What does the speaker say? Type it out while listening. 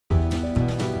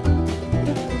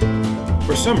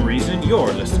For some reason,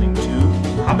 you're listening to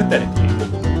Hypothetically.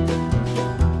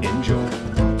 Enjoy.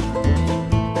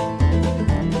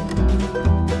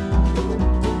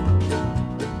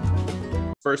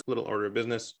 First little order of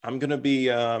business. I'm going to be,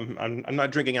 I'm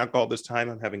not drinking alcohol this time.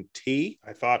 I'm having tea.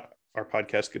 I thought our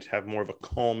podcast could have more of a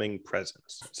calming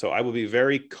presence. So I will be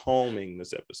very calming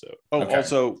this episode. Oh, okay.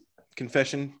 Also,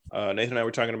 confession, Nathan and I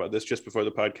were talking about this just before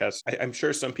the podcast. I'm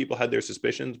sure some people had their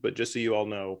suspicions, but just so you all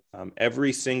know,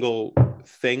 every single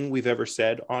thing we've ever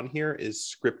said on here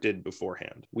is scripted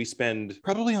beforehand. We spend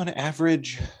probably on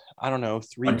average, I don't know,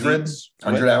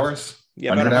 100 hours?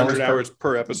 Yeah, about 100 hours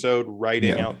per episode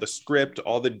writing out the script,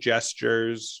 all the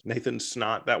gestures. Nathan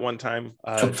snot that one time.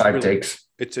 Took 5 takes.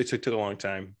 It took a long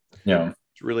time. Yeah.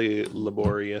 It's really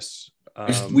laborious.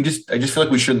 I just feel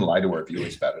like we shouldn't lie to our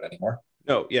viewers about it anymore.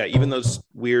 No, yeah, even those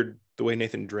weird, the way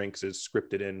Nathan drinks is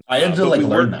scripted in. I had to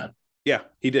learn that. Yeah,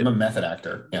 he did. I'm a method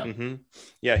actor. Yeah. Mm-hmm.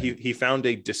 Yeah, he found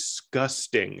a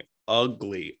disgusting,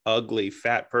 ugly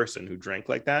fat person who drank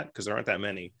like that, because there aren't that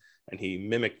many. And he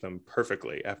mimicked them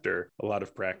perfectly after a lot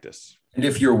of practice. And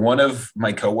if you're one of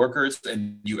my coworkers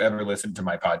and you ever listen to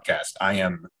my podcast, I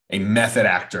am a method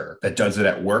actor that does it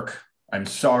at work. I'm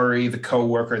sorry, the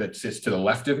coworker that sits to the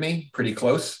left of me, pretty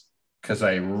close, because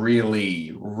I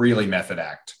really, really method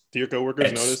act. Do your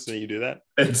coworkers notice that you do that?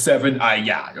 At 7,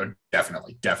 yeah,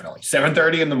 definitely.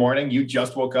 7:30 in the morning, you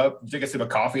just woke up, you take a sip of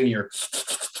coffee and you're...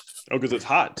 Oh, because it's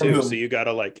hot too, so you got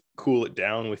to cool it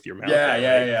down with your mouth.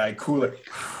 Yeah, I cool it.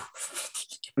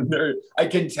 I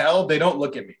can tell they don't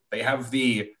look at me. They have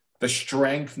the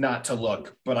strength not to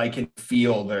look, but I can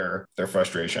feel their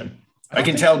frustration. I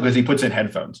can tell because he puts in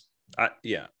headphones. I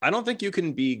don't think you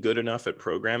can be good enough at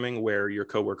programming where your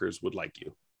coworkers would like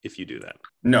you if you do that.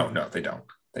 No, they don't.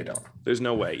 There's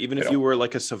no way. Even if you were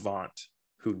like a savant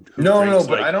who no,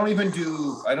 but I don't even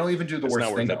do the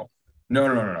worst thing though.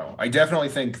 No. I definitely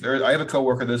think I have a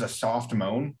coworker. There's a soft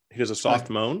moan. He does a soft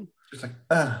moan. Just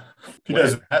he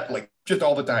does that just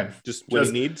all the time. Just what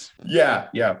he needs. Yeah.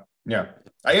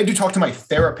 I had to talk to my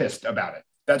therapist about it.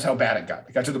 That's how bad it got.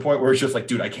 It got to the point where it's just like,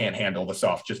 dude, I can't handle the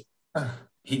soft. Just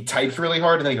he types really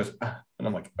hard and then he goes, and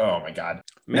I'm like, oh my god.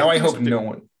 Now I hope no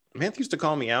one. Manth used to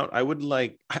call me out. I would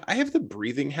I have the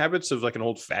breathing habits of an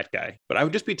old fat guy, but I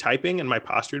would just be typing and my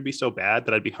posture would be so bad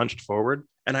that I'd be hunched forward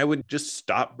and I would just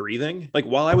stop breathing.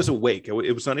 While I was awake,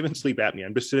 it was not even sleep apnea.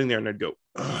 I'm just sitting there and I'd go,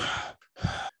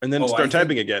 and then start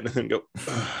typing again and then go.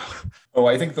 Oh,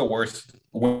 I think the worst,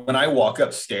 when I walk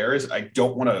upstairs, I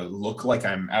don't want to look like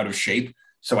I'm out of shape.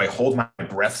 So I hold my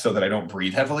breath so that I don't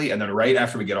breathe heavily. And then right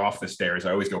after we get off the stairs,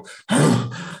 I always go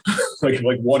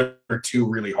like 1 or 2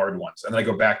 really hard ones. And then I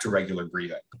go back to regular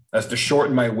breathing. That's to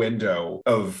shorten my window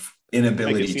of inability to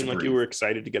breathe. Make it seem like you were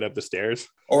excited to get up the stairs.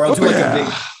 Or I'll do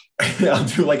I'll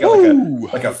do like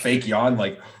a fake yawn,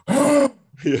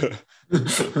 yeah.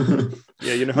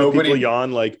 Yeah, you know how people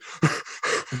yawn like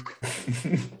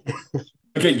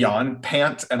a yawn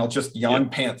pant, and I'll just yawn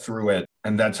pant through it,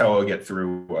 and that's how I'll get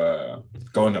through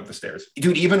going up the stairs.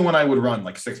 Dude, even when I would run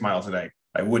 6 miles a day,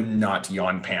 I would not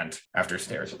yawn pant after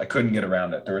stairs. I couldn't get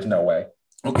around it. There was no way.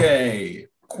 Okay,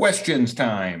 questions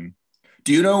time.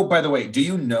 By the way,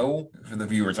 for the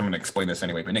viewers, I'm going to explain this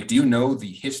anyway, but Nick, do you know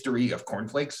the history of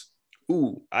cornflakes?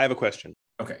 Ooh, I have a question.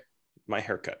 Okay. My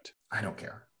haircut. I don't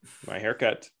care. My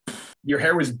haircut. Your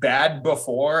hair was bad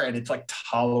before and it's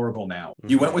tolerable now.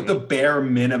 You went with the bare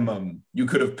minimum you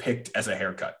could have picked as a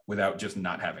haircut without just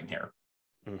not having hair.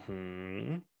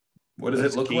 Mm-hmm. What does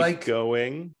it look like?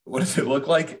 Going. What does it look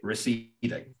like?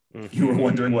 Receding. Mm-hmm. You were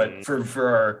wondering what for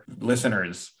our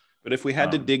listeners. But if we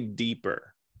had to dig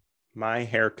deeper, my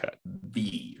haircut.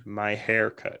 My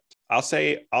haircut. I'll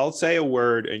say a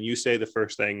word and you say the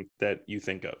first thing that you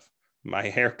think of. My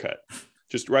haircut.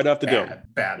 Just right off the dome.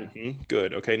 Bad. Mm-hmm.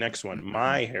 Good. Okay, next one.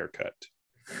 My haircut.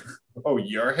 Oh,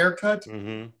 your haircut?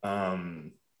 Mm-hmm.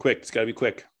 Quick. It's got to be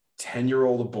quick.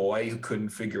 10-year-old boy who couldn't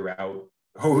figure out.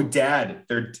 Oh, dad.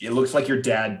 It looks like your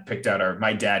dad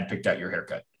my dad picked out your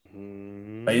haircut.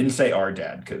 Mm-hmm. I didn't say our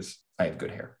dad because I have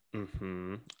good hair.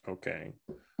 Mm-hmm. Okay,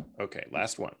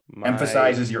 last one.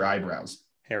 Emphasizes your eyebrows.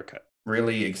 Haircut.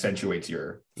 Really accentuates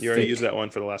your... You already used that one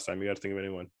for the last time. You got to think of a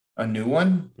new one. A new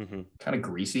one? Mm-hmm. Kind of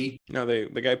greasy. No, the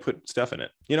guy put stuff in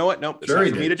it. You know what? Nope. It's not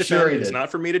for me to defend. It's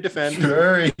not for me to defend.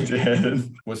 Sure he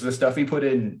did. Was the stuff he put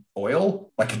in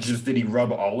oil? Did he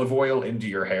rub olive oil into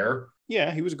your hair?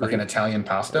 Yeah, he was great. Like an Italian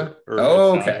pasta?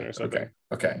 Okay.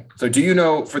 Okay. So do you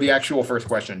know, for the actual first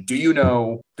question, do you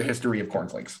know the history of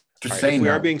cornflakes? Just saying. If we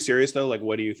are being serious though,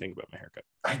 what do you think about my haircut?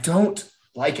 I don't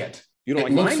like it. You don't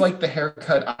like mine? It looks like the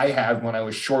haircut I had when I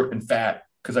was short and fat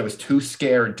because I was too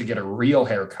scared to get a real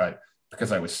haircut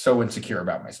because I was so insecure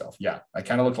about myself. Yeah, I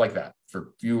kind of looked like that. For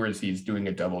viewers, he's doing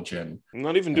a double chin. I'm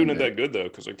not even doing it that good though,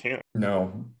 because I can't.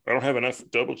 No, I don't have enough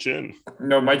double chin.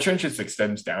 no, my chin just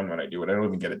extends down when I do it. I don't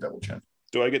even get a double chin.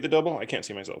 Do I get the double? I can't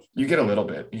see myself. You get a little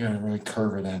bit. You gotta really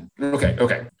curve it in.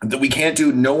 Okay. We can't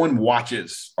do. No one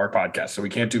watches our podcast, so we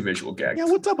can't do visual gags. Yeah,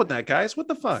 what's up with that, guys? What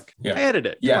the fuck? Yeah. I edit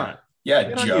it. Yeah. Yeah,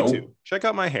 Get on Joe. YouTube. Check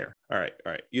out my hair. All right.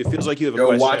 It feels like you have a Go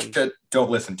question. watch it.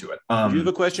 Don't listen to it. Do you have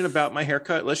a question about my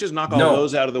haircut? Let's just knock all No.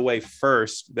 those out of the way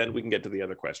first, then we can get to the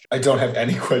other question. I don't have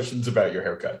any questions about your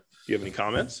haircut. Do you have any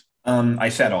comments? I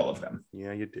said all of them.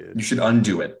 Yeah, you did. You should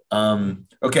undo it.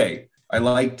 Okay. I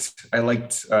liked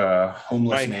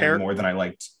Homeless My Man hair- more than I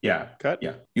liked. Yeah. Cut?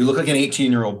 Yeah. You look like an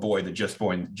 18-year-old boy that just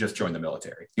joined the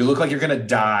military. You look like you're going to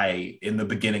die in the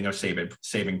beginning of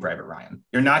Saving Private Ryan.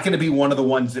 You're not going to be one of the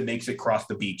ones that makes it cross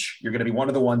the beach. You're going to be one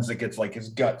of the ones that gets like his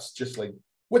guts just like,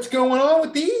 what's going on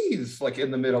with these? Like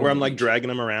in the middle. Where of I'm the like beach. dragging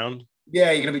them around.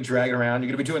 Yeah, you're going to be dragging around.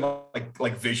 You're going to be doing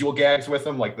like visual gags with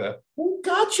them, like the, oh,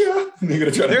 gotcha. And you're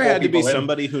going to try to There pull had to be people in.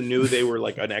 somebody who knew they were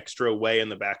like an extra way in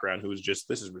the background who was just,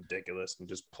 this is ridiculous, and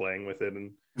just playing with it.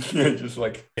 And Yeah, just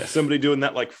like, yeah, somebody doing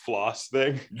that like floss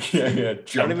thing. yeah. I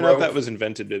don't even know if that was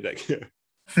invented today.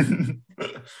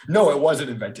 No, it wasn't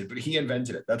invented, but he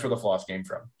invented it. That's where the floss came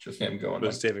from. Just him going, But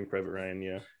like, Saving Private Ryan,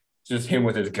 yeah. just him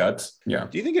with his guts. Yeah.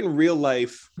 Do you think in real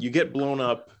life you get blown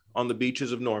up on the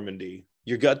beaches of Normandy,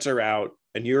 your guts are out,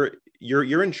 and you're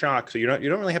in shock, so you don't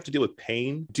really have to deal with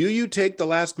pain? Do you take the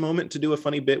last moment to do a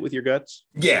funny bit with your guts?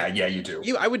 Yeah, you do.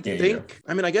 I would Yeah, you think.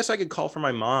 I mean, I guess I could call for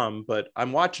my mom, but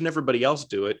I'm watching everybody else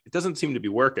do it. It doesn't seem to be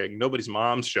working. Nobody's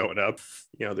mom's showing up.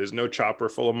 There's no chopper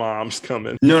full of moms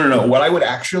coming. No. What I would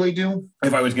actually do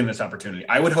if I was given this opportunity,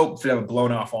 I would hope to have a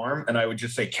blown off arm, and I would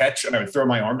just say catch, and I would throw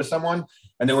my arm to someone,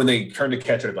 and then when they turn to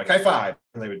catch it, I'd be like high five,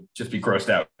 and they would just be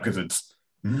grossed out because it's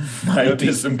my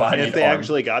disembodied If they arm.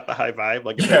 actually got the high five,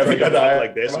 like if Yeah, they they got got the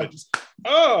like this, high- and just,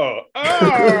 oh,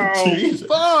 Jesus.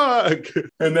 fuck.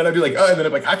 And then I'd be like, oh, and then I'd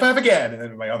be like, high five again. And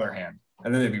then my other hand.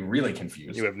 And then they'd be really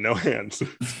confused. You have no hands.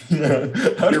 You're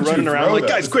You're running around like,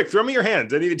 guys, quick, throw me your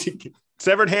hands. I need to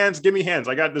severed hands. Give me hands.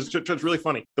 I got this. It's really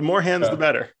funny. The more hands, the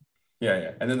better.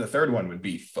 Yeah. And then the third one would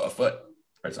be a foot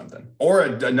or something. Or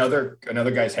another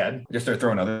guy's head. Just start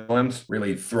throwing other limbs.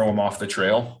 Really throw them off the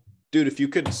trail. Dude, if you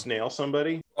could snail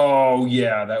somebody Oh,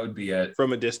 yeah, that would be it.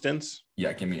 from a distance, Yeah,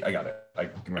 I got it.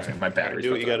 My battery's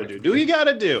do what you got to do. Do what you got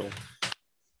to do.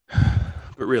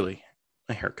 But really,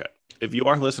 a haircut. If you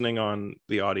are listening on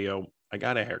the audio, I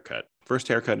got a haircut. First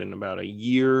haircut in about a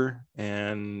year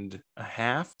and a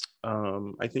half.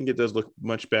 I think it does look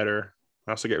much better.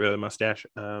 I also get rid of the mustache.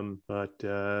 But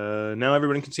now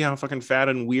everybody can see how fucking fat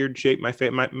and weird shape my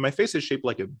face. My face is shaped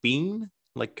like a bean,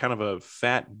 like kind of a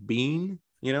fat bean.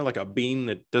 Like a bean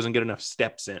that doesn't get enough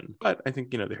steps in. But I think,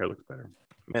 the hair looks better.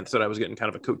 Man said I was getting kind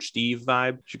of a Coach Steve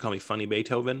vibe. Should call me Funny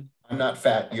Beethoven. I'm not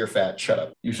fat. You're fat. Shut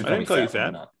up. You should I didn't call you fat.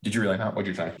 I'm not. Did you really not? What'd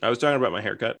you say? I was talking about my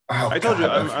haircut. Oh, I told you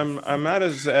God. I'm not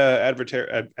as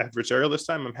adversarial this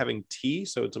time. I'm having tea,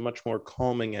 so it's a much more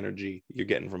calming energy you're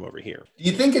getting from over here. Do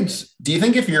you think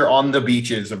if you're on the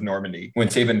beaches of Normandy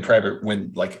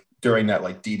during that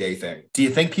like D-Day thing, do you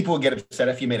think people would get upset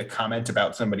if you made a comment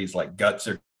about somebody's like guts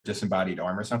or disembodied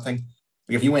arm or something?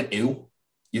 Like if you went ew,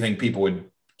 you think people would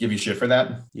give you shit for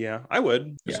that? Yeah, I would.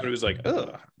 If Yeah. somebody was like,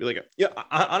 ugh, I'd be like, yeah,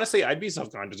 honestly, I'd be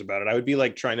self-conscious about it. I would be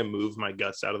like trying to move my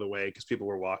guts out of the way because people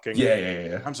were walking.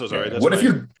 Yeah. I'm so sorry. Yeah. That's What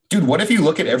fine. if you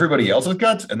look at everybody else's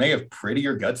guts and they have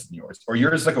prettier guts than yours, or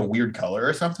yours is like a weird color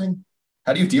or something?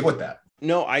 How do you deal with that?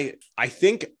 No, I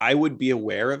think I would be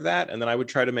aware of that, and then I would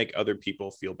try to make other people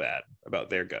feel bad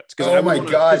about their guts. Oh my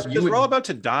God, Because we're all about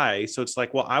to die, so it's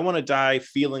like, well, I want to die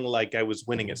feeling like I was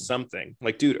winning at something.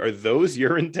 Like, dude, are those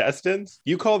your intestines?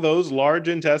 You call those large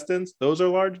intestines? Those are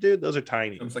large, dude. Those are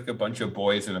tiny. It's like a bunch of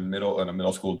boys in a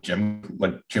middle school gym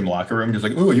locker room, just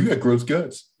like, oh, you got gross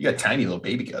guts. You got tiny little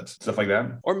baby guts, stuff like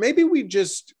that. Or maybe we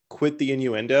just quit the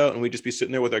innuendo and we just be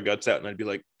sitting there with our guts out, and I'd be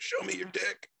like, show me your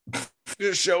dick.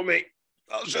 Just show me.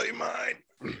 I'll show you mine.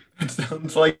 It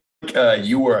sounds like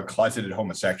you were a closeted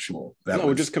homosexual.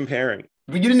 We're just comparing.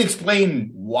 But you didn't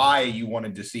explain why you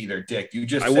wanted to see their dick. You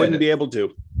just I wouldn't be able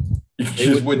to. You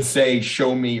just would say,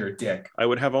 show me your dick. I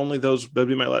would have only those. That'd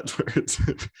be my last words.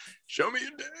 Show me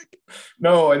your dick.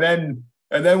 No, and then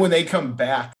when they come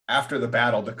back after the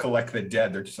battle to collect the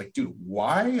dead, they're just like, dude,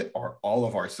 why are all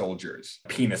of our soldiers'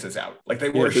 penises out? Like they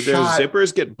were did their shot.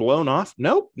 zippers get blown off?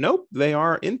 Nope. They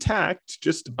are intact,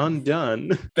 just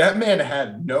undone. That man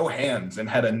had no hands and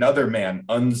had another man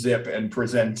unzip and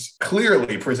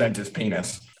clearly present his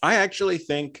penis. I actually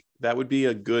think that would be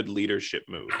a good leadership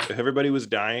move. If everybody was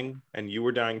dying and you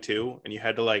were dying too, and you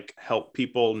had to like help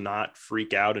people not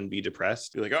freak out and be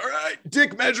depressed, be like, all right,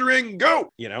 dick measuring, go.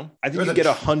 You know, I think you get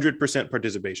 100%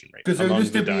 participation rate. Because there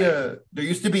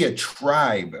used to be a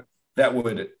tribe that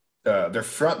would their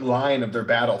front line of their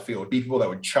battlefield would be people that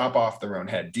would chop off their own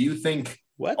head. Do you think?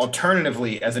 What?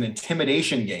 Alternatively, as an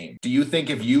intimidation game, do you think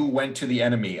if you went to the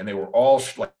enemy and they were all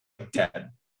like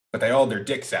dead, but they all had their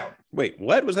dicks out? Wait,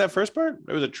 what was that first part?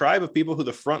 There was a tribe of people who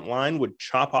the front line would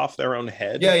chop off their own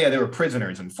head? Yeah, they were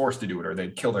prisoners and forced to do it, or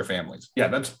they'd kill their families. Yeah,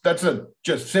 that's a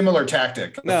just similar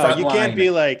tactic. No, you can't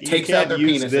be like takes out their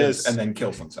penises and then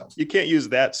kills themselves. You can't use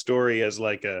that story as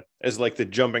like the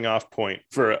jumping off point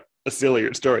for a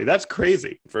sillier story. That's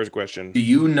crazy. First question. Do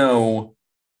you know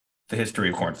the history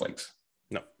of cornflakes?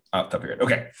 Off the top of your head.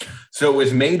 Okay. So it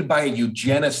was made by a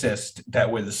eugenicist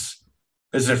this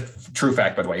is a true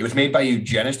fact, by the way. It was made by a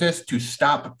eugenicist to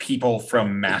stop people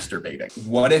from masturbating.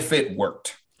 What if it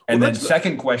worked? And then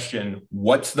second question,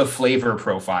 what's the flavor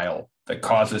profile that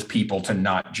causes people to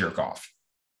not jerk off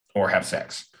or have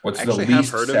sex? What's the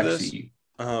least sexy?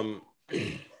 Well,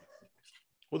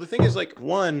 the thing is, like,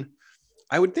 one,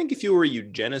 I would think if you were a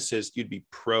eugenicist, you'd be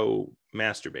pro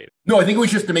masturbating. No, I think it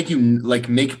was just to make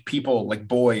people like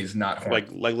boys not horny.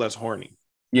 like less horny.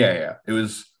 Yeah. It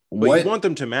was. But you want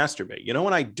them to masturbate. You know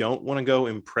when I don't want to go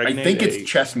impregnate? I think it's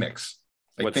chest mix.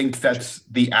 I think that's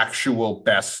the actual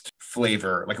best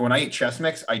flavor. Like when I eat chest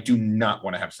mix, I do not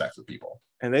want to have sex with people.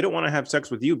 And they don't want to have sex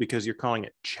with you because you're calling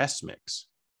it chest mix.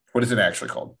 What is it actually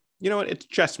called? You know what? It's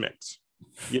chest mix.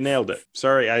 You nailed it.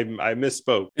 Sorry, I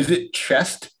misspoke. Is it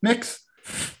chest mix?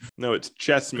 No, it's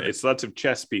chess. It's lots of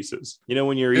chess pieces. You know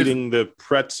when you're eating the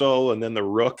pretzel and then the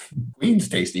rook? Queen's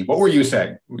tasty. What were you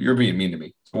saying? You're being mean to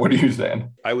me. What are you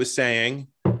saying? I was saying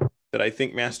that I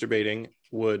think masturbating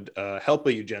would help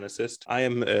a eugenicist. I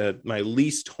am my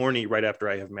least horny right after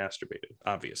I have masturbated,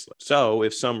 obviously. So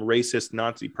if some racist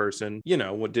Nazi person,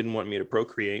 didn't want me to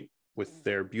procreate with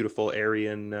their beautiful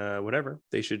Aryan whatever,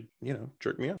 they should,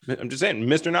 jerk me off. I'm just saying,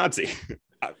 Mr. Nazi.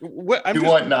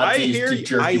 Want Nazis to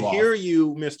jerk you off? I hear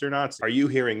you, Mr. Nazi. Are you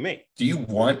hearing me? Do you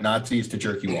want Nazis to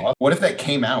jerk you off? What if that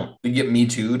came out? You get Me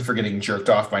Too'd for getting jerked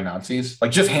off by Nazis?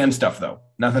 Like just hand stuff though,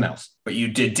 nothing else. But you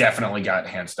did definitely got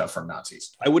hand stuff from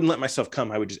Nazis. I wouldn't let myself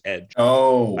come. I would just edge.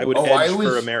 I would edge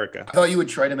for America. I thought you would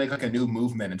try to make like a new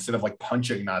movement instead of like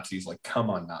punching Nazis, like come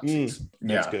on Nazis.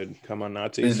 That's good. Come on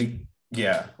Nazis.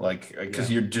 Yeah, like because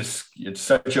it's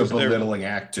such a belittling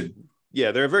act to.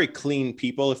 Yeah, they're very clean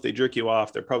people. If they jerk you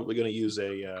off, they're probably going to use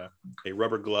a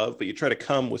rubber glove. But you try to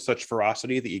come with such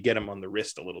ferocity that you get them on the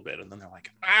wrist a little bit, and then they're like,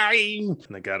 "Ay!" and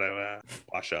they gotta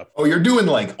wash up. Oh, you're doing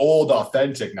like old,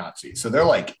 authentic Nazis, so they're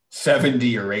like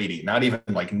 70 or 80, not even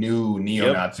like new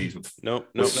neo-Nazis with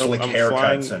slick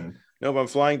haircuts I'm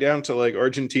flying down to like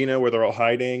Argentina where they're all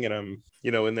hiding, and I'm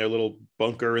in their little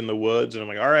bunker in the woods, and I'm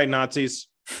like, "All right, Nazis,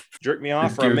 jerk me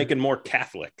off, or I'm making more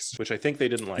Catholics," which I think they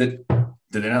didn't like.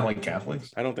 Did they not like Catholics?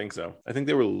 I don't think so. I think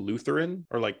they were Lutheran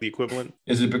or like the equivalent.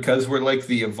 Is it because we're like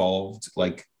the evolved,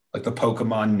 like the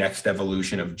Pokemon next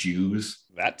evolution of Jews?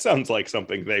 That sounds like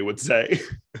something they would say.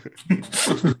 I'm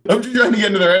just trying to get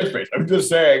into their headspace. I'm just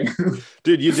saying.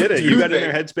 Dude, you did it. You got in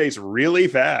their headspace really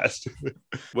fast.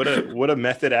 What a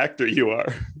method actor you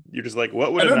are. You're just like,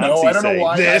 what would a Nazi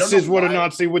say? This is what a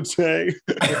Nazi would say.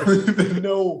 I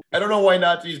don't know why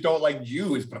Nazis don't like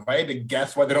Jews, but if I had to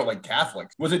guess why they don't like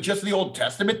Catholics, was it just the Old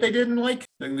Testament they didn't like?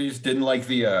 They just didn't like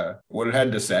what it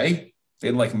had to say? They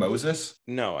didn't like Moses?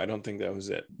 No, I don't think that was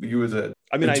it. He was a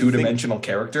two-dimensional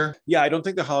character? Yeah, I don't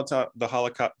think the Holocaust. That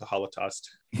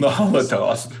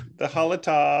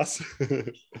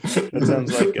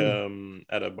sounds like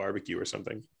at a barbecue or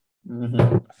something. Mm-hmm.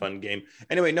 A fun game.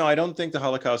 Anyway, no, I don't think the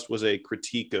Holocaust was a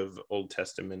critique of Old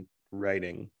Testament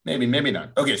writing. Maybe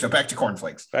not. Okay, so back to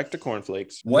cornflakes.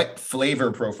 What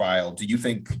flavor profile do you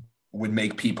think would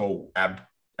make people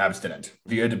abstinent?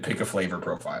 If you had to pick a flavor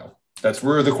profile. That's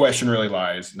where the question really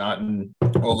lies, not in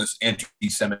all this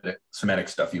anti-Semitic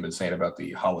stuff you've been saying about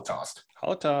the Holocaust.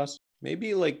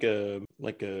 Maybe like a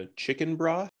chicken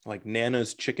broth, like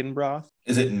Nana's chicken broth.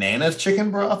 Is it Nana's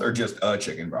chicken broth or just a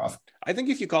chicken broth? I think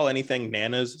if you call anything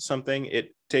Nana's something,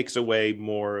 it takes away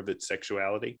more of its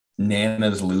sexuality.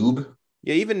 Nana's lube?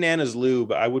 Yeah, even Nana's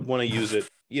lube, I would want to use it,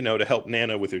 to help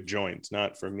Nana with her joints,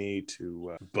 not for me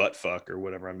to butt fuck or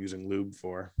whatever I'm using lube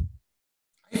for.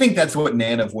 I think that's what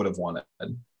Nana would have wanted. I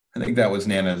think that was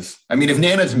Nana's. I mean, if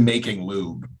Nana's making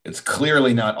lube, it's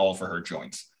clearly not all for her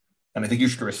joints. And I think you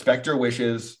should respect her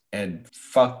wishes and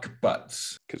fuck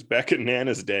butts. Because back in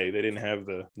Nana's day, they didn't have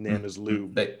the Nana's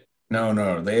lube.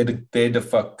 No. They had to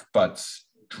fuck butts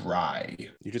dry.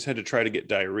 You just had to try to get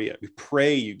diarrhea. We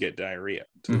pray you get diarrhea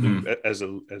as a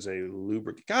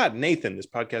lubricant. God, Nathan, this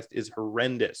podcast is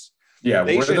horrendous. Yeah,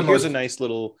 Here's a nice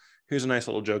little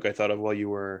joke I thought of while you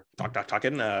were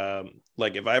talking.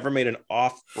 Like if I ever made an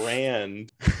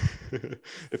off-brand, are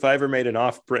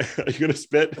you gonna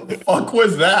spit? What the fuck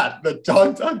was that? The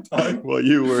talk. While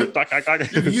you were talking.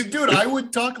 Dude, I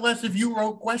would talk less if you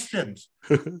wrote questions.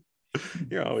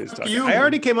 You're always talking. I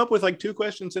already came up with like 2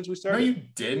 questions since we started. No, you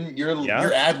didn't.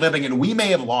 You're ad-libbing, and we may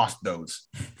have lost those.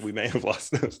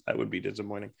 That would be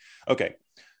disappointing. Okay.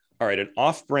 All right. An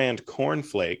off-brand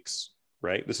cornflakes,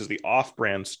 right? This is the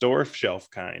off-brand store shelf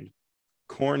kind.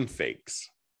 Cornflakes.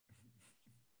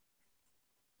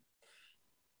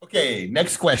 Okay,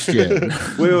 next question.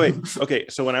 wait. Okay,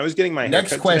 so when I was getting my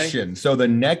next question. Today, so the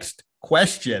next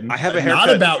question. I have a haircut.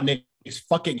 Not about Nick's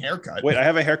fucking haircut. Wait, I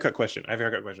have a haircut question.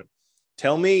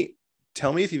 Tell me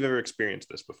if you've ever experienced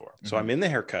this before. So I'm in the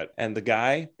haircut, and the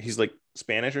guy, he's like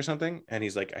Spanish or something, and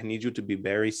he's like, "I need you to be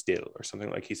very still," or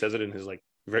something. Like he says it in his like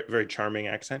very, very charming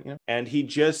accent, you know. And he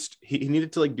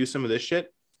needed to like do some of this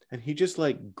shit. And he just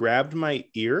like grabbed my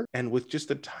ear and with just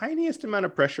the tiniest amount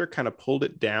of pressure kind of pulled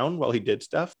it down while he did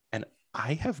stuff. And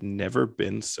I have never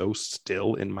been so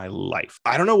still in my life.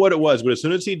 I don't know what it was, but as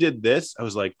soon as he did this, I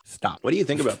was like, stop. What do you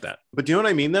think about that? But do you know what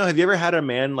I mean though? Have you ever had a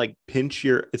man like pinch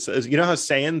you know how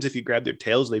Saiyans, if you grab their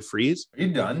tails, they freeze? Are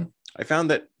you done? I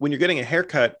found that when you're getting a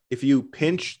haircut, if you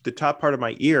pinch the top part of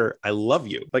my ear, I love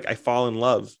you. Like I fall in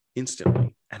love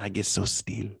instantly and I get so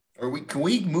still. Can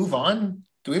we move on?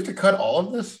 Do we have to cut all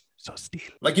of this? So still.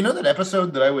 Like, you know that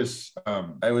episode that I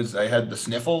had the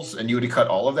sniffles and you had to cut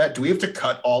all of that? Do we have to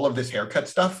cut all of this haircut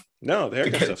stuff? No, the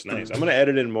haircut stuff's nice. I'm going to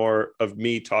edit in more of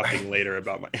me talking later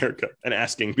about my haircut and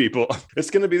asking people.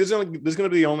 It's going to be, there's going to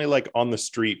be the only like on the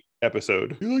street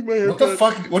episode. You like my haircut? What the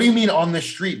fuck? What do you mean on the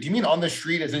street? Do you mean on the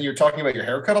street as in you're talking about your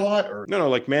haircut a lot? Or No,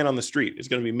 like man on the street. It's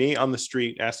going to be me on the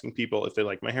street asking people if they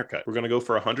like my haircut. We're going to go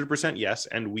for 100% yes,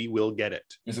 and we will get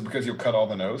it. Is it because you'll cut all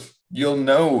the no's? You'll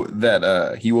know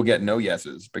that he will get no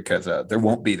yeses because there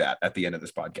won't be that at the end of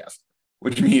this podcast,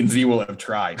 which means he will have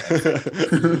tried.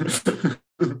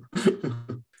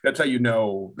 That's how you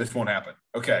know this won't happen.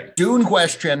 Okay. Dune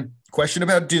question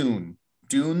about Dune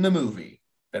the movie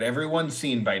that everyone's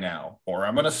seen by now, or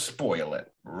I'm going to spoil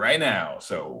it right now.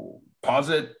 So pause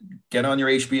it, get on your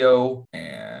HBO,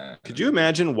 and... Could you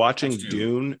imagine watching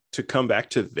Dune to come back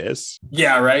to this?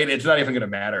 Yeah, right? It's not even going to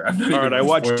matter. All right, I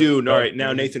watched Dune. All right,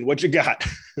 now, Nathan, what you got?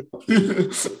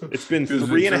 It's been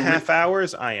 3.5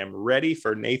 hours. I am ready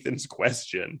for Nathan's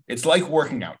question. It's like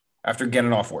working out after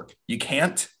getting off work. You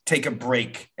can't take a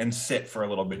break and sit for a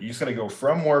little bit. You just got to go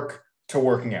from work to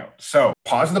working out. So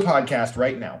pause the podcast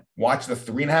right now, watch the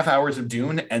 3.5 hours of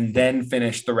Dune, and then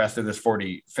finish the next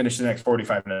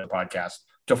 45 minutes of the podcast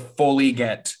to fully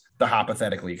get the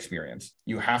hypothetically experience.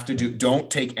 You have to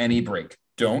don't take any break.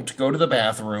 Don't go to the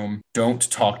bathroom.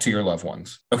 Don't talk to your loved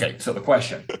ones. Okay, so the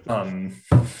question,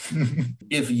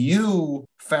 if you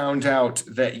found out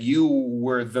that you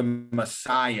were the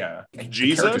Messiah.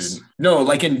 Jesus? No,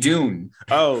 like in Dune.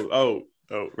 Oh,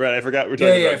 right. I forgot we're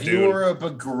talking about if Dune. You were a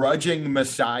begrudging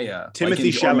Messiah.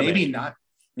 Timothy Chalamet. Or maybe not.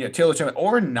 Yeah, Tilly Chalamet.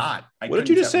 Or not. What did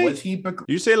you just say? Did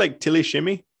you say like Tilly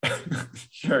Shimmy?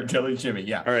 Sure, Tilly Shimmy,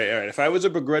 yeah. All right. If I was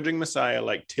a begrudging Messiah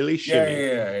like Tilly Shimmy.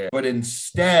 Yeah. But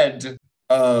instead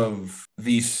of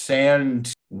the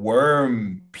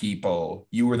sandworm people,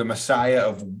 you were the Messiah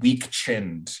of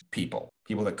weak-chinned people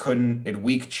that had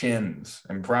weak chins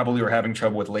and probably were having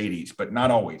trouble with ladies, but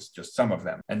not always, just some of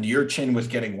them. And your chin was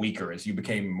getting weaker as you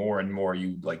became more and more,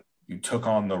 you took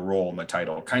on the role in the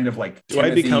title, kind of like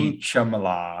Timothy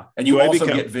Chalamet, and you also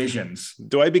get visions.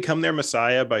 Do I become their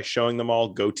Messiah by showing them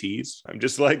all goatees? I'm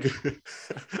just like,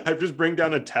 I just bring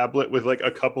down a tablet with like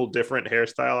a couple different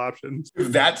hairstyle options.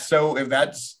 If that's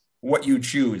what you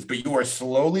choose, but you are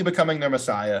slowly becoming their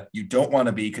Messiah. You don't want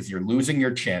to be because you're losing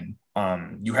your chin.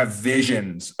 You have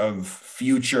visions of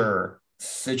future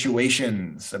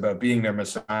situations about being their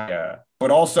Messiah,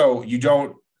 but also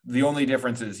the only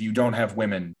difference is you don't have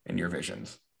women in your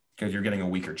visions because you're getting a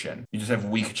weaker chin. You just have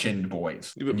weak-chinned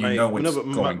boys. Yeah,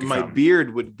 but my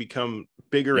beard would become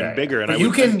bigger and bigger. And but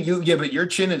your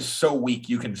chin is so weak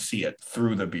you can see it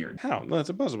through the beard. How? No, that's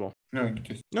impossible.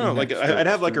 No, like I'd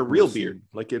have like a real beard,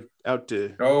 like it out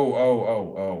to.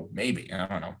 Oh, maybe I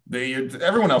don't know.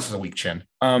 Everyone else has a weak chin.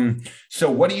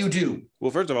 So what do you do? Well,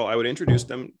 first of all, I would introduce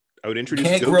them. I would introduce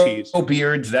Can't goatees. grow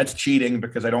beards. That's cheating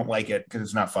because I don't like it because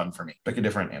it's not fun for me. Pick a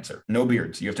different answer. No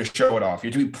beards. You have to show it off. You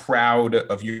have to be proud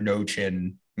of your no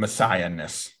chin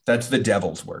messiahness. That's the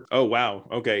devil's work. Oh, wow.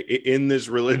 Okay. In this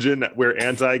religion, we're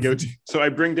anti-goatee. So I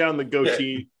bring down the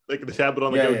goatee. like the tablet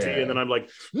on the Yeah, goatee, yeah. and then I'm like,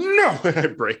 no, and I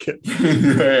break it.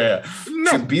 Yeah.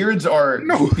 No. So beards are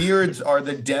No.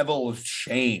 the devil's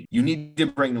shame. You need to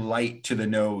bring light to the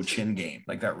no chin game,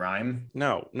 like that rhyme.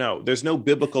 No, there's no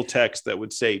biblical text that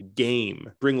would say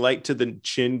game. Bring light to the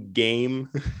chin game.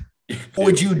 What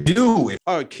would you do?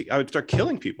 Oh, I would start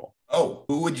killing people. Oh,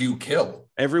 who would you kill?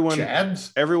 Everyone.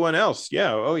 Chads? Everyone else.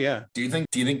 Yeah. Oh, yeah. Do you think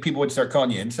people would start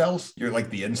calling you incels? You're like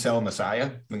the incel messiah?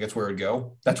 I think that's where it would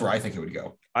go. That's where I think it would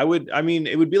go. I mean,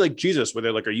 it would be like Jesus, where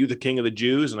they're like, "Are you the king of the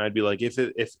Jews?" And I'd be like,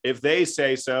 "If they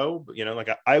say so, you know, like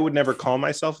I would never call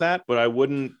myself that, but I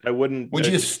wouldn't. Would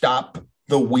you stop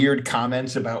the weird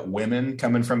comments about women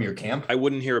coming from your camp? I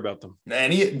wouldn't hear about them.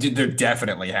 They're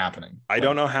definitely happening. I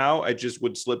don't know how. I just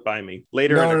would slip by me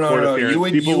later No, in a no, court no,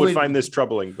 appearance. People would find this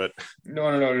troubling, but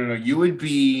no. You would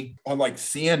be on like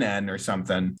CNN or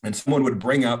something, and someone would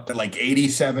bring up that like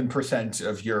 87%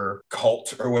 of your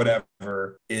cult or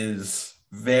whatever is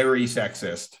very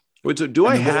sexist. Wait, so do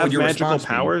I And what have would your magical response be?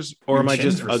 powers, or Your am I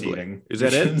chin's just ugly? receding. Is Your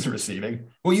that it? chin's receding.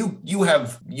 Well, you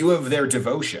have their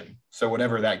devotion. So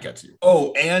whatever that gets you.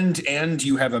 Oh, and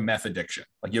you have a meth addiction.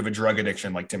 Like you have a drug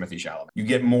addiction like Timothy Chalamet. You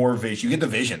get more vision. You get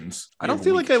the visions. I don't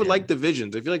feel like I would like the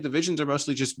visions. I feel like the visions are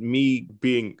mostly just me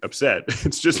being upset.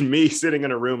 It's just me sitting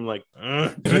in a room like,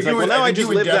 and it's like, well, now I just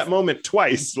lived that moment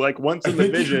twice, like once in the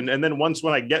vision and then once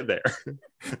when I get there.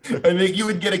 I think you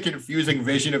would get a confusing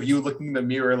vision of you looking in the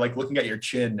mirror, like looking at your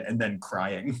chin and then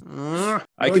crying.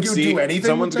 I could see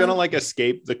someone's gonna like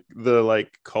escape the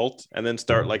like cult and then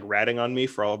start like ratting on me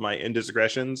for all of my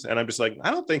indiscretions. And I'm just like,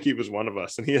 I don't think he was one of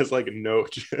us. And he has like no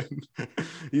chin.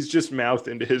 He's just mouth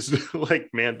into his like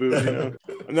man boob, you know?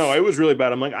 No, it was really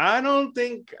bad. I'm like, I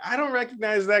don't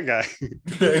recognize that guy.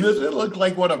 Does it look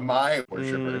like one of my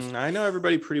worshipers? I know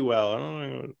everybody pretty well. I don't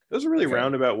know. It was a really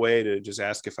roundabout way to just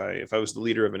ask if I was the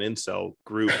leader of an incel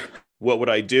group, what would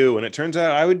I do? And it turns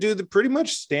out I would do the pretty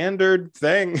much standard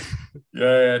thing.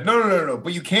 Yeah. No.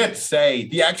 But you can't say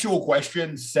the actual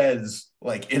question says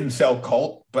like incel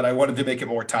cult, but I wanted to make it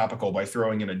more topical by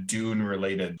throwing in a Dune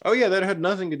related. Oh yeah, that had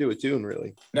nothing to do with Dune,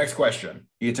 really. Next question.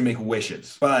 You get to make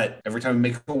wishes, but every time you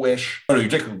make a wish, your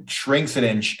dick shrinks an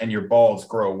inch and your balls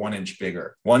grow 1 inch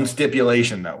bigger. One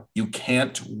stipulation though, you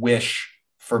can't wish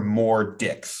for more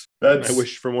dicks. I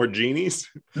wish for more genies.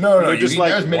 No. Just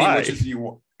like as many why? wishes as you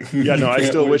want. Yeah, no, I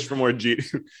still wish for more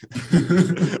genies.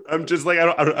 I'm just like,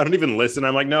 I don't even listen.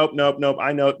 I'm like, nope.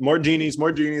 I know more genies.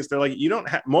 They're like, you don't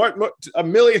have more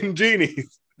 1 million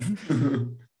genies.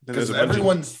 Because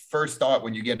everyone's first thought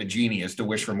when you get a genie is to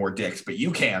wish for more dicks, but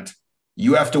you can't.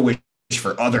 You have to wish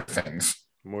for other things.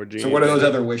 More genies. So what are those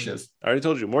other wishes? I already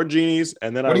told you, more genies,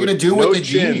 and then what are you gonna do with the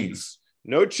genies?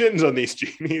 No chins on these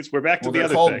genies. We're back to the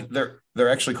other thing. They're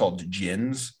actually called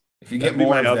gins. If you get That'd be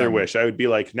more, my of other them, wish. I would be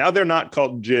like, now they're not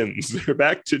called gins. They're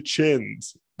back to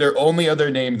chins. Their only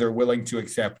other name they're willing to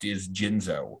accept is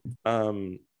Jinzo.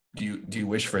 Do you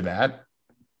wish for that?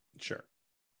 Sure.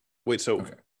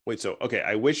 Okay.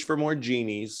 I wish for more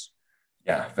genies.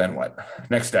 Yeah. Then what?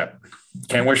 Next step.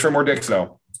 Can't wish for more dicks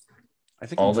though. I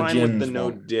think I'm fine with the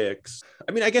no dicks.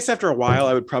 I mean, I guess after a while,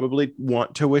 I would probably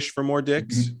want to wish for more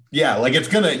dicks. Yeah, like you're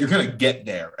gonna get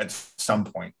there at some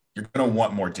point. You're gonna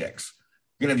want more dicks.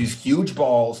 You're gonna have these huge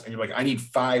balls, and you're like, I need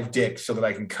 5 dicks so that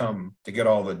I can come to get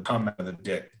all the cum out of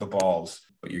the balls.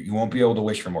 But you won't be able to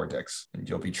wish for more dicks, and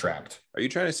you'll be trapped. Are you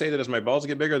trying to say that as my balls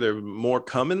get bigger, there are more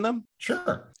cum in them?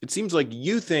 Sure. It seems like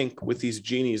you think with these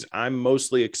genies, I'm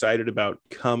mostly excited about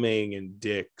coming and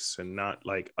dicks and not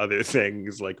like other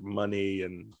things like money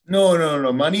and...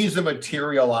 No. Money is a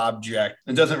material object.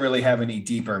 It doesn't really have any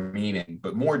deeper meaning,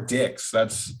 but more dicks,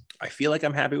 that's... I feel like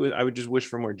I'm happy with... I would just wish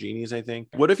for more genies, I think.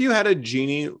 What if you had a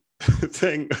genie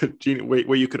thing,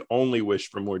 where you could only wish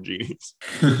for more genies?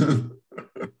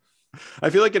 I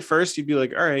feel like at first you'd be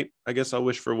like, all right, I guess I'll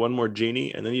wish for one more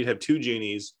genie. And then you'd have 2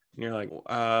 genies. And you're like,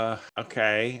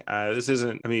 okay, this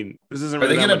isn't really... Are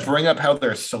they going to bring up how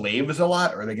they're slaves a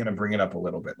lot? Or are they going to bring it up a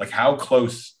little bit? Like how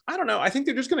close? I don't know. I think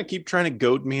they're just going to keep trying to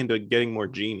goad me into getting more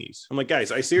genies. I'm like,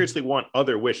 guys, I seriously want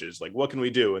other wishes. Like, what can we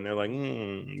do? And they're like,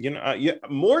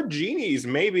 more genies.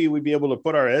 Maybe we'd be able to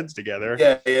put our heads together.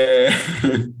 Yeah.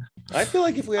 I feel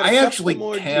like if we had I actually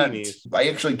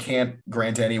can't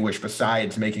grant any wish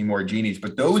besides making more genies,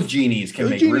 but those genies can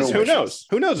make real wishes.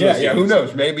 Who knows? Yeah, who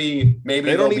knows? Maybe they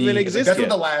don't even exist. That's what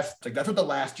the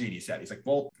last genie said. He's like,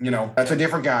 well, that's a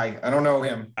different guy. I don't know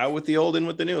him. Out with the old, in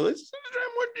with the new. Let's try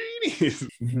more genies.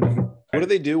 What do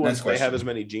they do once they have as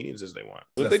many genies as they want?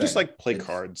 What if they just like play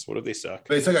cards? What if they suck?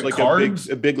 They suck at cards?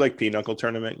 A big like pinochle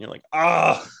tournament, and you're like,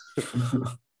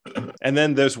 And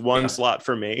then there's one slot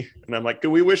for me. And I'm like,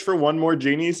 can we wish for one more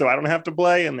genie so I don't have to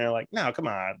play? And they're like, no, come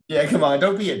on. Yeah, come on.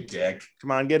 Don't be a dick.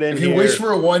 Come on, get in If here. you wish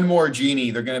for one more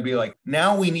genie, they're going to be like,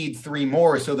 now we need 3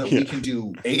 more so that we can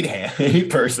do 8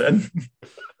 person.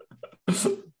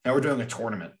 Now we're doing a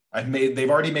tournament. They've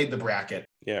already made the bracket.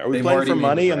 Yeah. Are we playing for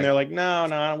money? And they're like,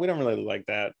 no, we don't really like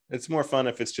that. It's more fun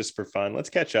if it's just for fun. Let's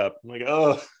catch up. I'm like,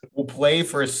 oh. We'll play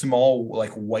for small,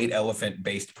 like white elephant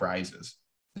based prizes.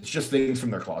 It's just things from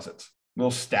their closets.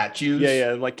 Little statues.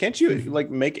 Yeah. Like, can't you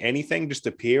like make anything just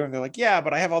appear? And they're like, yeah,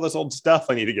 but I have all this old stuff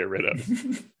I need to get rid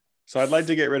of. So I'd like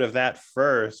to get rid of that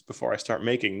first before I start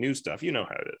making new stuff. You know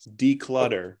how it is.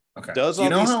 Declutter. Okay. Does all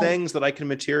these things that I can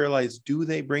materialize, do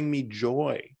they bring me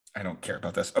joy? I don't care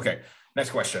about this. Okay. Next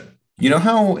question. You know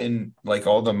how in like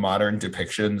all the modern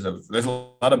depictions there's a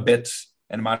lot of bits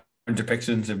and modern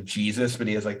depictions of Jesus, but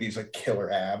he has like these like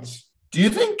killer abs. Do you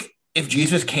think if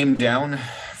Jesus came down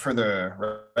for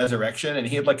the resurrection and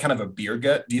he had like kind of a beer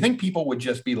gut, do you think people would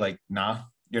just be like, nah,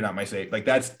 you're not my savior? Like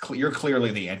you're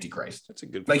clearly the Antichrist. That's a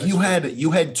good like question.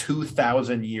 you had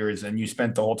 2,000 years and you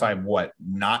spent the whole time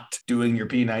not doing your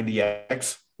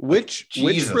P90X. Which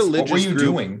religious what were you group,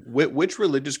 doing? Which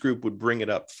religious group would bring it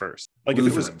up first? Like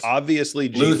Lutherans. if it was obviously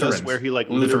Jesus, where he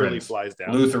like literally flies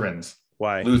down. Lutherans.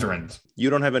 Why? Lutherans. You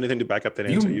don't have anything to back up that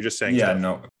answer. You're just saying. Yeah,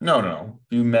 stuff. No.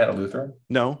 You met a Lutheran?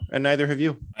 No, and neither have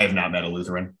you. I have not met a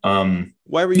Lutheran.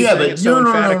 Why were you saying it so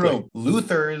emphatically? No.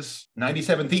 Luther's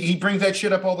 97. He brings that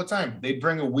shit up all the time. They'd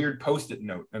bring a weird Post-it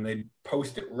note and they'd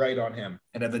post it right on him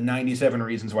and have the 97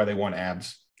 reasons why they want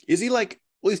abs. Is he like?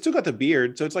 Well, he's still got the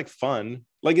beard, so it's like fun.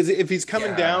 Like, if he's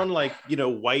coming down like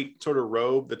white sort of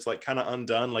robe that's like kind of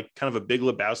undone, like kind of a Big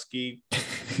Lebowski.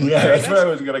 Yeah, that's what I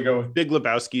was gonna go with. Big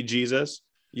Lebowski Jesus.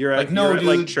 You're at dude,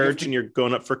 like church and you're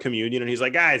going up for communion, and he's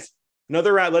like, guys,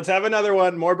 another round. Let's have another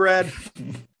one. More bread.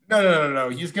 No.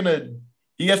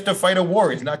 He has to fight a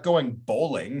war. He's not going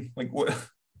bowling. Like what?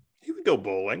 He would go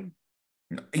bowling.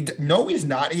 No, he's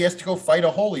not. He has to go fight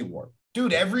a holy war.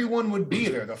 Dude, everyone would be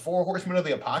there. The 4 horsemen of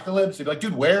the apocalypse. They'd be like,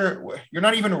 dude, where? You're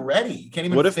not even ready. You can't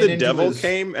even. What if the devil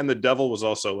came and the devil was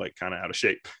also like kind of out of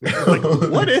shape? Like,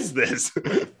 what is this?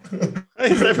 Why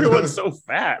is everyone so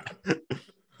fat?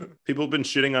 People have been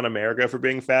shitting on America for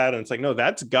being fat, and it's like, no,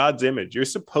 that's God's image. You're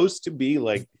supposed to be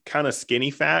like kind of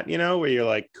skinny fat, where you're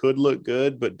like could look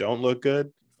good but don't look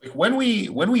good. Like when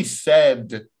we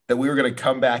said that we were going to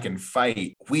come back and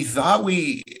fight, we thought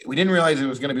we didn't realize it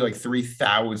was going to be like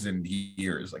 3,000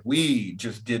 years. Like we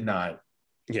just did not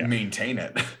maintain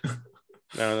it.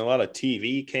 And a lot of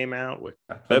TV came out.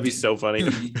 That'd be so funny.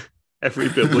 Every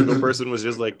biblical person was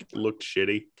just like looked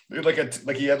shitty. Dude,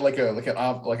 like he had like a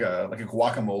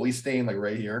guacamole stain like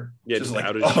right here. Yeah, just like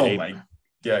out of shape. My,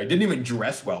 yeah, he didn't even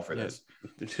dress well for this.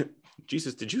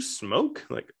 Jesus, did you smoke?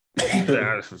 Like,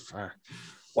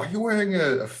 why are you wearing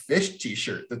a fish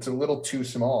t-shirt that's a little too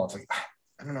small? It's like,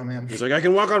 I don't know, man. He's like, I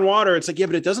can walk on water. It's like, yeah,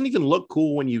 but it doesn't even look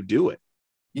cool when you do it.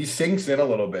 He sinks in a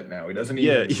little bit now. He doesn't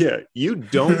even. Yeah. You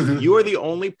don't. You are the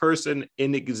only person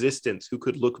in existence who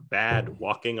could look bad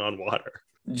walking on water.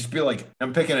 Just be like,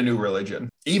 I'm picking a new religion.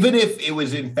 Even if it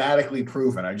was emphatically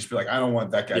proven, I'd just be like, I don't want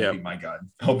that guy to be my God.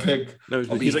 I'll pick. No,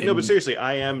 he's like, no, but seriously,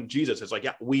 I am Jesus. It's like,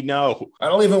 yeah, we know. I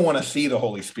don't even want to see the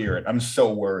Holy Spirit. I'm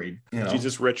so worried.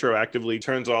 Jesus retroactively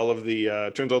turns all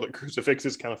the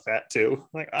crucifixes kind of fat too.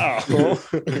 Like,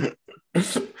 oh.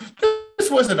 This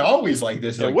wasn't always like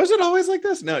this. Was it always like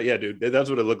this? No, yeah, dude. That's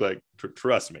what it looked like.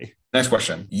 Trust me. Next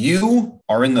question. You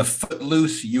are in the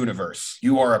Footloose universe.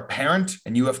 You are a parent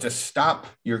and you have to stop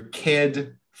your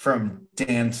kid from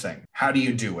dancing. How do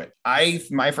you do it?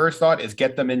 My first thought is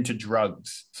get them into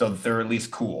drugs so that they're at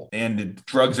least cool. And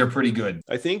drugs are pretty good.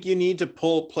 I think you need to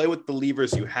play with the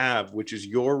levers you have, which is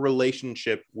your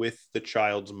relationship with the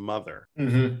child's mother.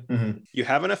 You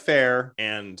have an affair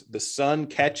and the son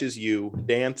catches you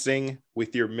dancing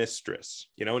with your mistress.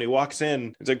 When he walks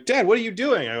in, it's like, Dad, what are you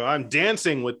doing? I'm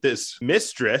dancing with this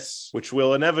mistress, which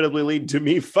will inevitably lead to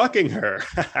me fucking her.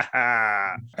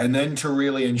 And then to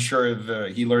really ensure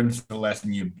he learns the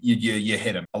lesson, you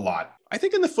hit him a lot. I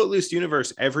think in the Footloose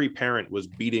universe, every parent was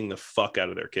beating the fuck out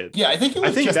of their kids. Yeah, I think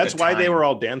that's why they were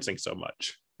all dancing so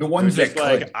much. The ones that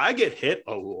like, I get hit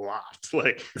a lot.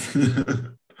 Like,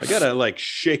 I gotta like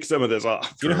shake some of this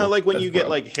off. You know how like when you get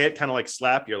like hit, kind of like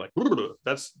slap, you're like,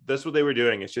 that's what they were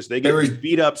doing. It's just they get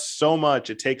beat up so much,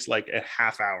 it takes like a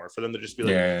half hour for them to just be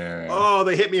like, oh,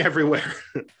 they hit me everywhere.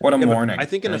 What a morning. I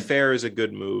think an affair is a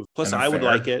good move. Plus, I would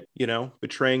like it.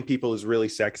 Betraying people is really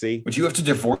sexy. Would you have to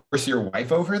divorce your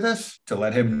wife over this to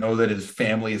let him know that his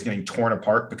family is getting torn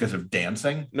apart because of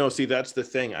dancing? No, see, that's the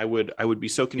thing. I would be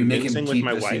so convincing with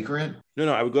my wife. Secret?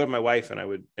 No, I would go to my wife and I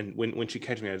would, and when she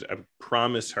catches me, I would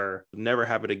promise promise her never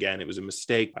have it again. It was a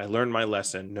mistake. I learned my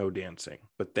lesson. No dancing.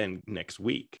 But then next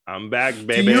week, I'm back,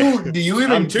 baby. Do you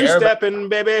even I'm two-stepping,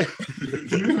 baby.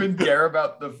 Do you even care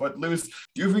about the Footloose?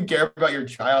 Do you even care about your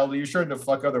child? Are you trying to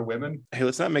fuck other women? Hey,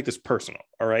 let's not make this personal,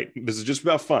 all right? This is just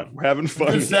about fun. We're having fun.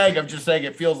 I'm just saying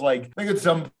it feels like, I think at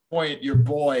some point your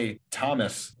boy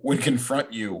Thomas would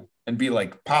confront you and be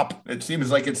like, Pop, it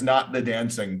seems like it's not the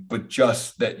dancing, but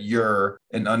just that you're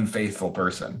an unfaithful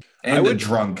person and a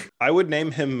drunk. I would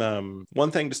name him,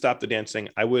 one thing to stop the dancing,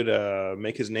 I would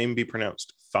make his name be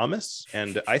pronounced Thomas,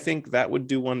 and I think that would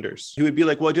do wonders. He would be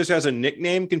like, well, just as a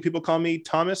nickname, can people call me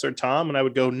Thomas or Tom? And I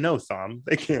would go, no, Thom,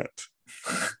 they can't.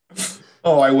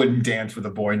 Oh, I wouldn't dance with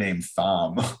a boy named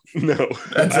Thom. No,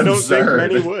 that's I don't absurd.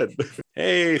 think many would.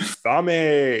 Hey,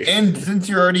 Thommy. And since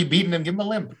you're already beating him, give him a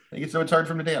limp. So it's hard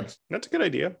for him to dance. That's a good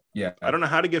idea. Yeah. I don't know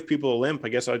how to give people a limp. I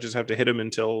guess I'll just have to hit him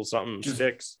until something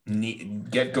sticks.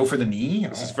 Go for the knee.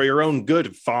 This is for your own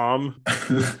good, Thom.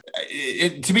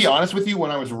 To be honest with you, when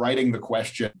I was writing the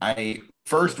question, I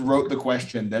first wrote the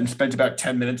question, then spent about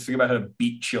 10 minutes thinking about how to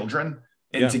beat children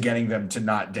into getting them to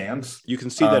not dance. You can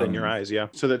see that in your eyes, yeah.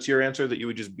 So that's your answer, that you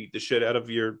would just beat the shit out of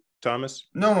your Thomas?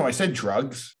 No, I said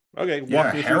drugs. Okay,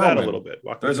 walk me through that a little bit.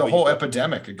 There's a whole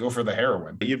epidemic. I'd go for the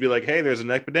heroin. You'd be like, hey, there's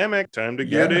an epidemic. Time to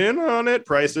get in on it.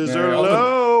 Prices are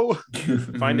low.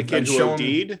 Find a kid who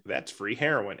OD'd. That's free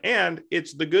heroin. And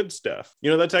it's the good stuff.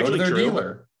 You know, that's actually true.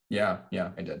 Dealer. Yeah,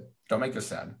 I did. Don't make this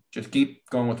sad. Just keep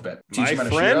going with the bit. My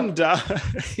friend died.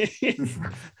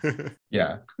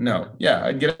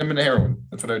 I'd get him into heroin.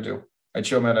 That's what I'd do. I'd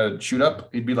show him how to shoot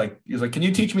up. He was like, can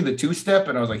you teach me the two-step?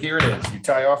 And I was like, here it is. You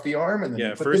tie off the arm and then you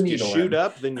put first the needle you shoot in.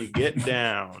 up, then you get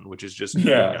down, which is just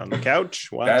on the couch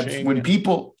watching. That's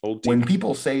when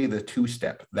people say the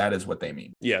two-step, that is what they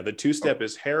mean. Yeah, the two-step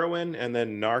is heroin and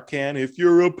then Narcan if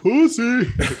you're a pussy.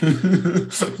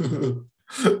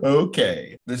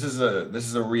 Okay, this is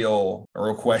a real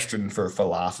question for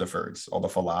philosophers, all the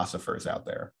philosophers out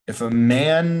there. If a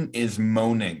man is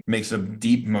moaning, makes a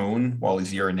deep moan while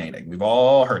he's urinating, we've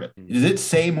all heard it. Does it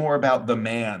say more about the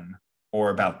man or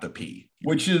about the pee?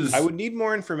 Which is, I would need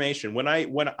more information. When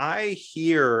I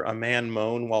hear a man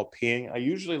moan while peeing, I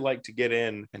usually like to get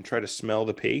in and try to smell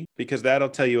the pee, because that'll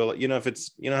tell you, if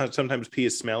it's, how sometimes pee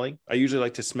is smelly. I usually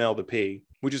like to smell the pee,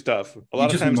 which is tough. A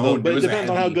lot of times, but it depends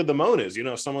on how good the moan is.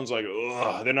 If someone's like,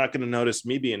 oh, they're not going to notice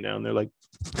me being down. They're like,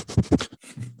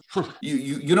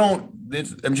 you don't.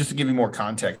 I'm just to give you more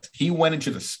context. He went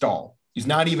into the stall. He's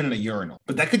not even in a urinal,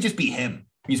 but that could just be him.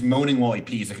 He's moaning while he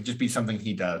pees. It could just be something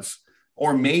he does.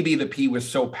 Or maybe the pee was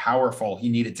so powerful he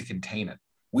needed to contain it.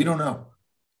 We don't know.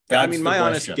 My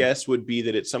honest guess would be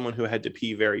that it's someone who had to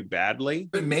pee very badly.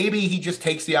 But maybe he just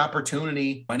takes the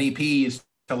opportunity when he pees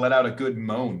to let out a good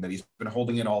moan that he's been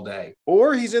holding in all day.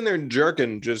 Or he's in there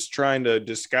jerking, just trying to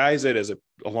disguise it as a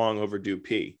long overdue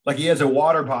pee. Like he has a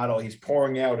water bottle he's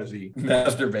pouring out as he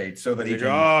masturbates so that he can...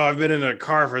 Oh, I've been in a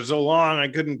car for so long I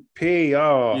couldn't pee.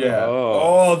 Oh, yeah.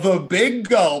 Oh, the big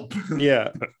gulp. Yeah.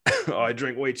 Oh, I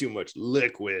drink way too much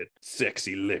liquid.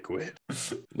 Sexy liquid.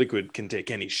 Liquid can take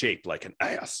any shape like an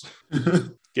ass.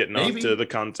 Getting off to the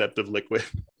concept of liquid,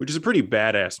 which is a pretty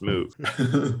badass move.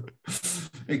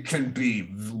 It can be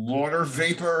water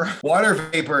vapor. Water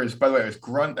vapor is, by the way, I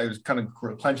was kind of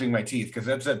clenching my teeth because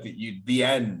that's at the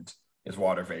end is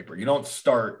water vapor. You don't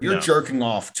start, you're jerking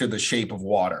off to the shape of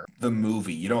water. The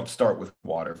movie, you don't start with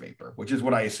water vapor, which is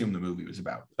what I assume the movie was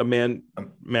about. A man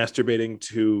masturbating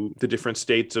to the different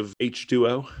states of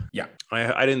H2O. Yeah.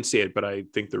 I didn't see it, but I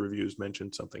think the reviews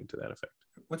mentioned something to that effect.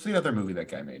 What's the other movie that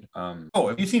guy made?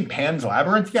 Have you seen Pan's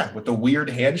Labyrinth? Yeah, with the weird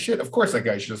hand shit. Of course, that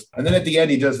guy's just. And then at the end,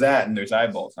 he does that, and there's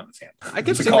eyeballs on his hand. I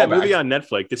kept seeing that movie on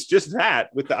Netflix. It's just that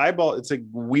with the eyeball. It's a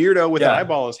weirdo with the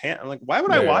eyeball in his hand. I'm like, why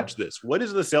would I watch this? What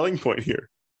is the selling point here?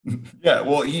 Yeah,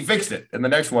 well, he fixed it. And the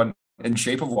next one, In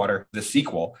Shape of Water, the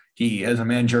sequel, he has a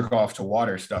man jerk off to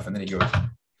water stuff, and then he goes.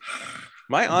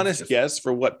 My honest guess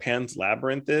for what Pan's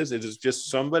Labyrinth is it's just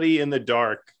somebody in the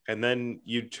dark, and then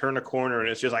you turn a corner and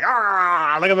it's just like,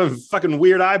 look at the fucking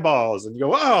weird eyeballs. And you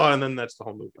go, oh, and then that's the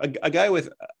whole movie. A guy with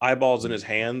eyeballs in his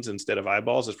hands instead of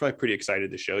eyeballs is probably pretty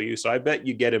excited to show you. So I bet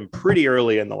you get him pretty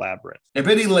early in the labyrinth. I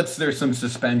bet he lets there's some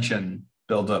suspension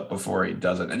build up before he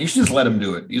does it. And you should just let him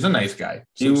do it. He's a nice guy.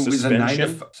 He's a 9 to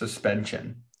 5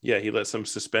 suspension. Yeah, he lets some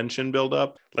suspension build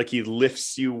up. Like he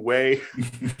lifts you way,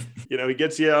 he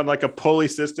gets you on like a pulley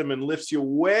system and lifts you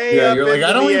way up you're like,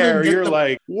 I don't the air. You're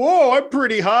like, whoa, I'm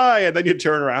pretty high. And then you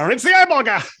turn around and it's the eyeball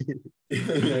guy.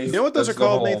 You know what those are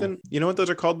called, Nathan? You know what those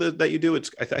are called that you do?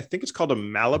 I think it's called a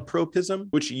malapropism,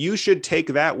 which you should take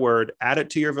that word, add it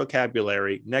to your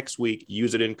vocabulary next week,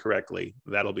 use it incorrectly.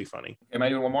 That'll be funny. Am I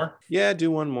doing one more? Yeah, do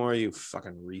one more, you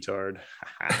fucking retard.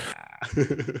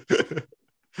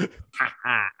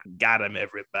 Got him,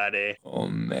 everybody. Oh,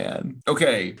 man.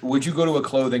 Okay. Would you go to a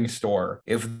clothing store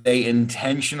if they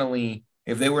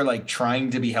were like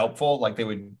trying to be helpful? Like they'd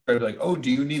be like, oh,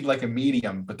 do you need like a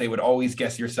medium? But they would always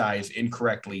guess your size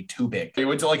incorrectly, too big. They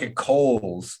went to like a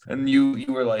Kohl's and you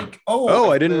were like,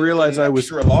 I didn't realize I was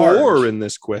poor in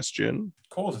this question.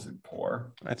 Kohl's isn't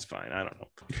poor. That's fine. I don't know.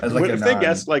 Like if they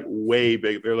guess like way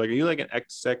big, they're like, are you like an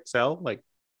XXL? Like,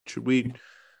 should we?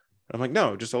 I'm like,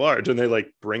 no, just a large. And they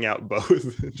like bring out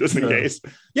both just in case.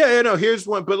 Yeah, no, here's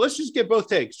one. But let's just get both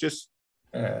takes. Just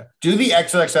do the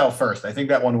XXL first. I think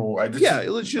that one will.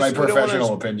 Let's just my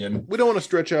professional opinion. We don't want to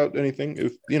stretch out anything.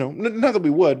 If not that we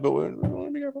would, but we want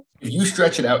to be careful. If you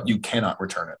stretch it out, you cannot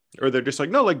return it. Or they're just like,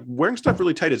 no, like wearing stuff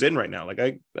really tight is in right now.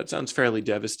 Like that sounds fairly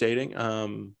devastating.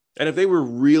 And if they were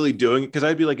really doing it, because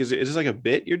I'd be like, is this like a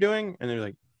bit you're doing? And they're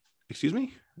like, excuse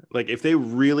me? Like if they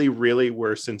really, really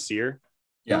were sincere.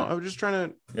 Yeah, no, I was just trying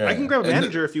to. Yeah, I can grab a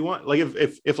manager if you want. Like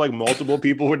if like multiple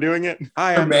people were doing it.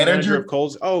 Hi, I'm the manager of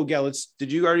Kohl's. Oh yeah,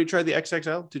 did you already try the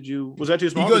XXL? Was that too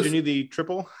small? Did you need the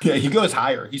triple? Yeah, he goes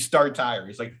higher. He starts higher.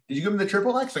 He's like, did you give him the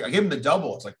triple X? Like I gave him the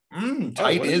double. It's like,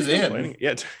 tight is in.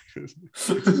 Yeah.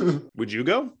 Would you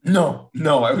go? No,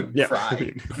 I would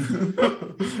cry.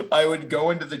 I would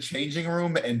go into the changing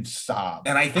room and sob.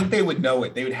 And I think they would know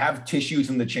it. They would have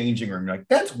tissues in the changing room. You're like,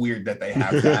 that's weird that they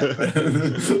have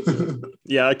that.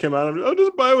 Yeah, I came out and I'll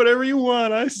just buy whatever you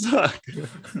want. I suck.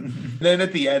 Then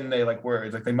at the end, they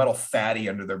they muddle fatty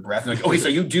under their breath. And like, oh, so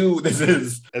you do this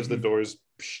is as the doors.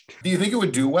 Do you think it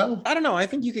would do well? I don't know. I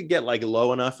think you could get like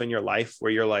low enough in your life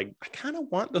where you're like, I kind of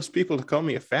want those people to call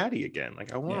me a fatty again.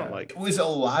 Like I want it was a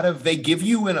lot of, they give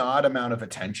you an odd amount of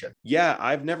attention. Yeah.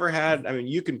 I've never had, I mean,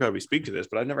 you can probably speak to this,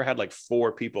 but I've never had like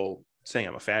 4 people saying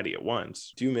I'm a fatty at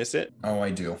once. Do you miss it? Oh,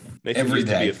 I do. Every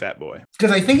day. To be a fat boy.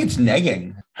 Because I think it's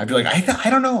negging. I'd be like, I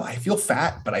don't know. I feel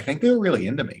fat, but I think they're really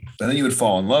into me. And then you would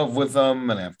fall in love with them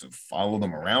and have to follow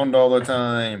them around all the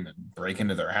time and break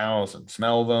into their house and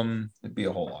smell them. It'd be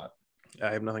a whole lot.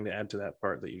 I have nothing to add to that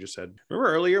part that you just said.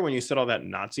 Remember earlier when you said all that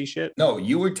Nazi shit? No,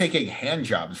 you were taking hand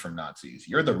jobs from Nazis.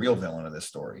 You're the real villain of this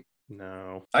story.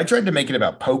 No. I tried to make it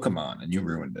about Pokemon and you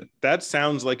ruined it. That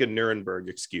sounds like a Nuremberg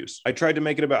excuse. I tried to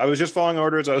make it about, I was just following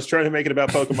orders. I was trying to make it about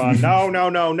Pokemon.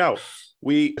 No.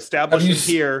 We established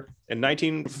here in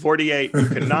 1948, you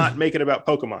cannot make it about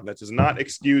Pokemon. That does not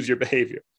excuse your behavior.